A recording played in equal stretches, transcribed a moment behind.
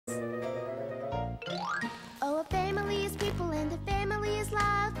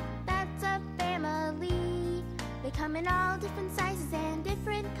come in all different sizes and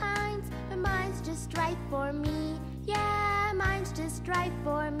different kinds, but mine's just right for me. Yeah, mine's just right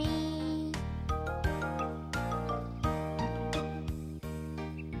for me.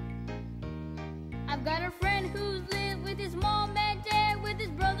 I've got a friend who's lived with his mom and dad, with his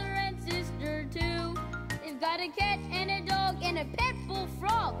brother and sister too. They've got a cat and a dog and a pet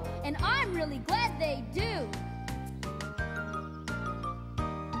bullfrog, and I'm really glad they do.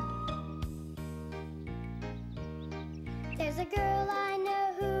 There's a girl I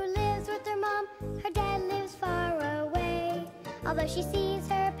know who lives with her mom. Her dad lives far away. Although she sees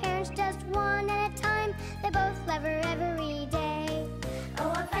her parents just one at a time, they both love her every day.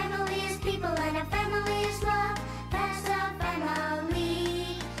 Oh, a family is people and a family is love. That's a family.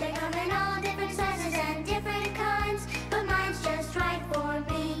 They come in all different sizes and different kinds, but mine's just right for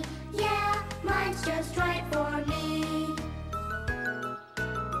me. Yeah, mine's just right for me.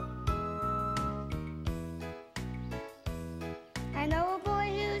 I know a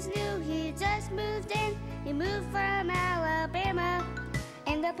boy who's new, he just moved in. He moved from Alabama,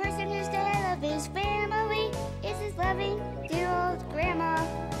 and the person who's the head of his family is his